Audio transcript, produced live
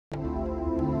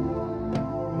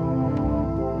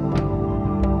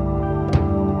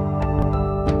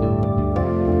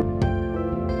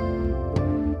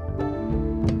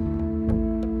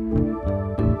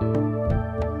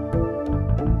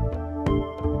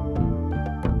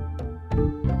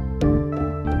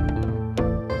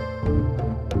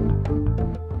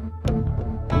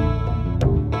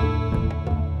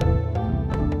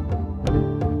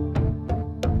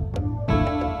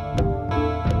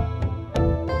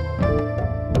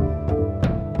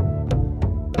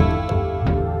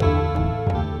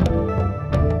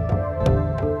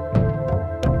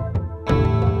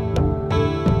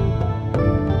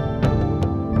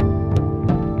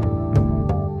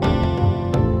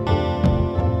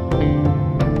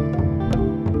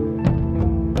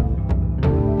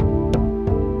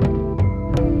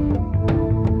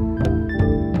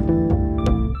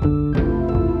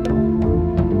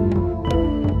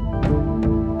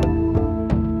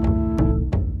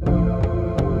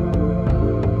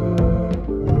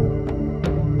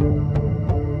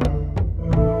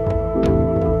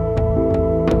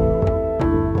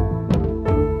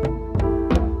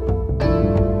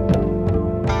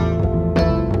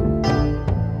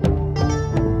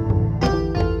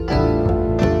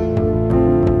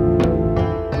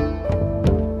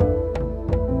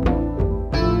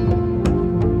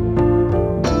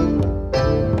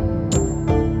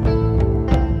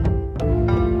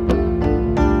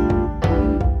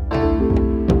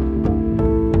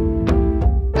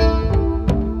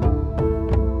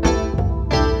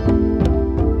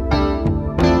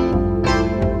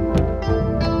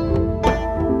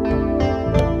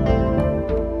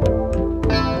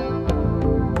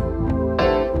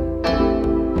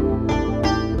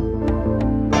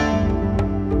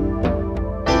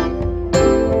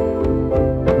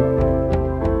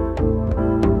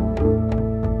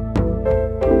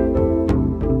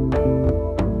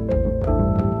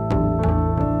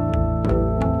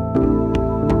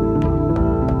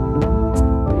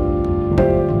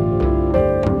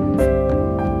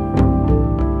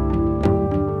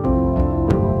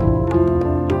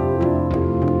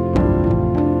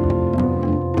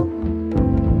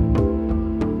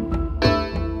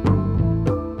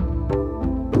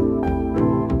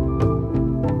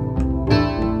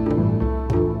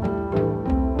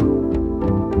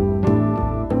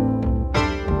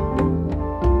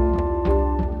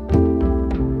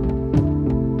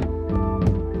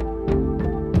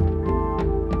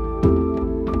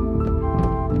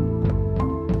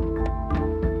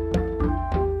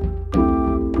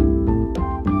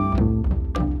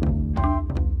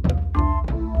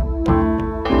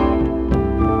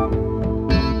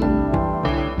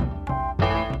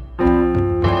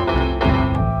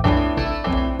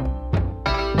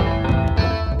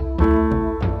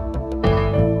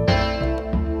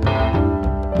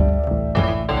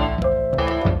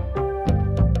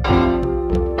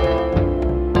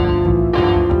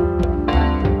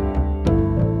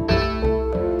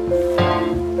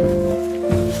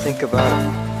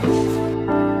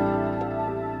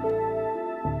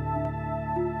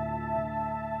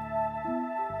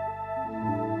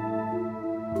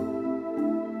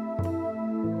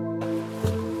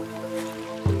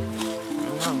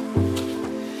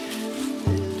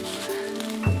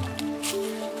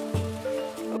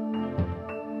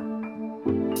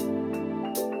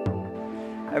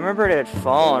remember it had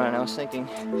fallen and I was thinking,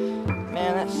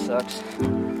 man, that sucks.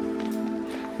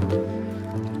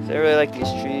 So I really like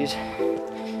these trees.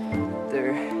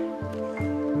 They're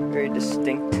very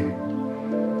distinct. I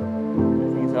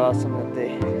think it's awesome that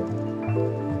they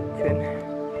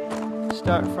can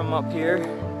start from up here.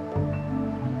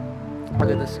 Look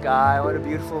at the sky, what a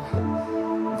beautiful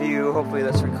view. Hopefully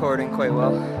that's recording quite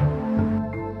well.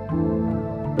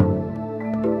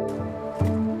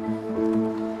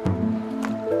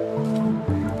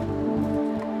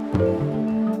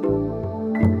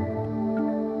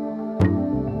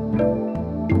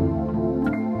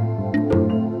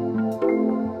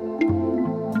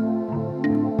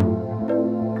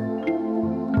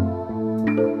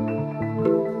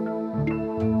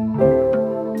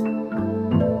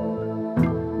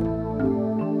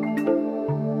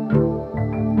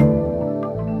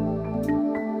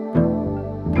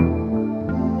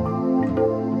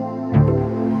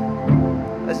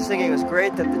 I was just thinking it was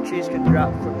great that the trees could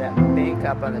drop from that bank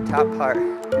up on the top part.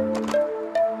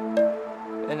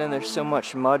 And then there's so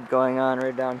much mud going on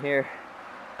right down here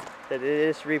that they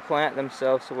just replant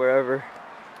themselves to wherever,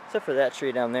 except for that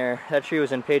tree down there. That tree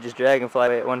was in Paige's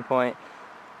Dragonfly at one point.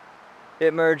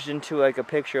 It merged into like a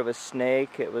picture of a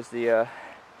snake. It was the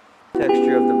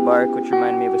texture of the bark which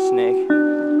reminded me of a snake.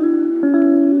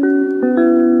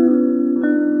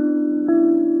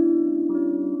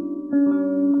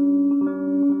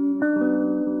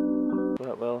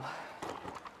 But well,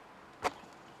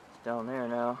 it's down there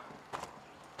now.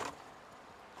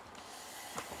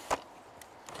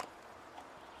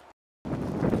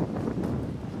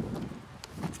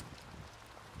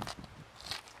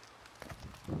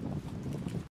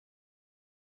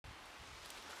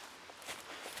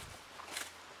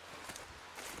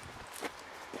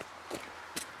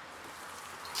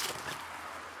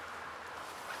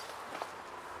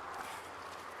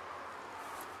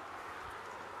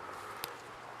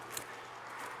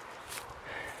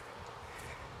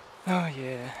 Oh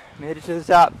yeah, made it to the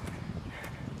top.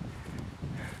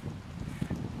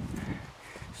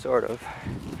 Sort of.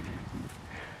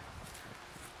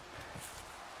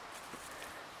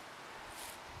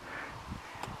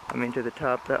 I mean to the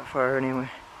top that far anyway.